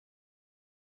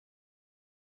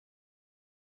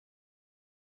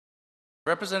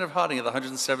Representative Harding of the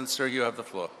 107th District, you have the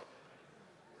floor.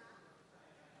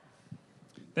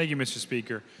 Thank you, Mr.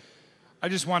 Speaker. I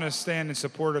just want to stand in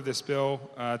support of this bill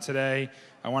today.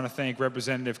 I want to thank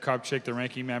Representative Kupchik, the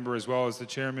ranking member, as well as the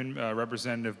chairman,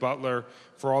 Representative Butler,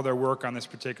 for all their work on this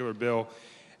particular bill.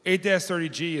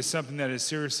 8-30G is something that has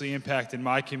seriously impacted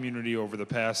my community over the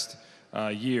past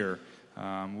year.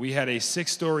 We had a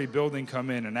 6-story building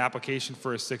come in, an application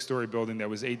for a 6-story building that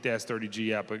was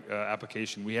 8-30G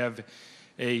application. We have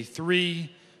a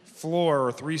 3-floor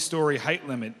or 3-story height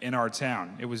limit in our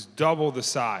town. It was double the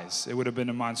size. It would have been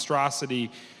a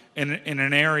monstrosity in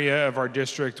an area of our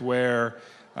district where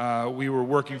we were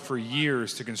working for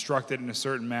years to construct it in a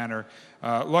certain manner.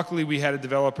 Luckily, we had a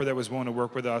developer that was willing to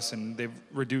work with us, and they've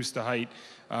reduced the height.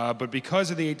 But because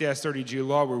of the 8-30G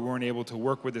law, we weren't able to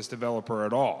work with this developer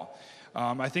at all.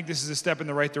 I think this is a step in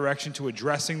the right direction to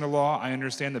addressing the law. I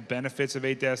understand the benefits of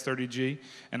 8-30G,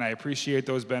 and I appreciate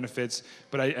those benefits,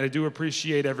 but I do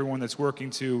appreciate everyone that's working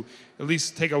to at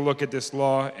least take a look at this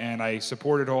law, and I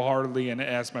support it wholeheartedly and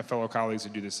ask my fellow colleagues to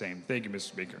do the same. Thank you, Mr.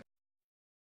 Speaker.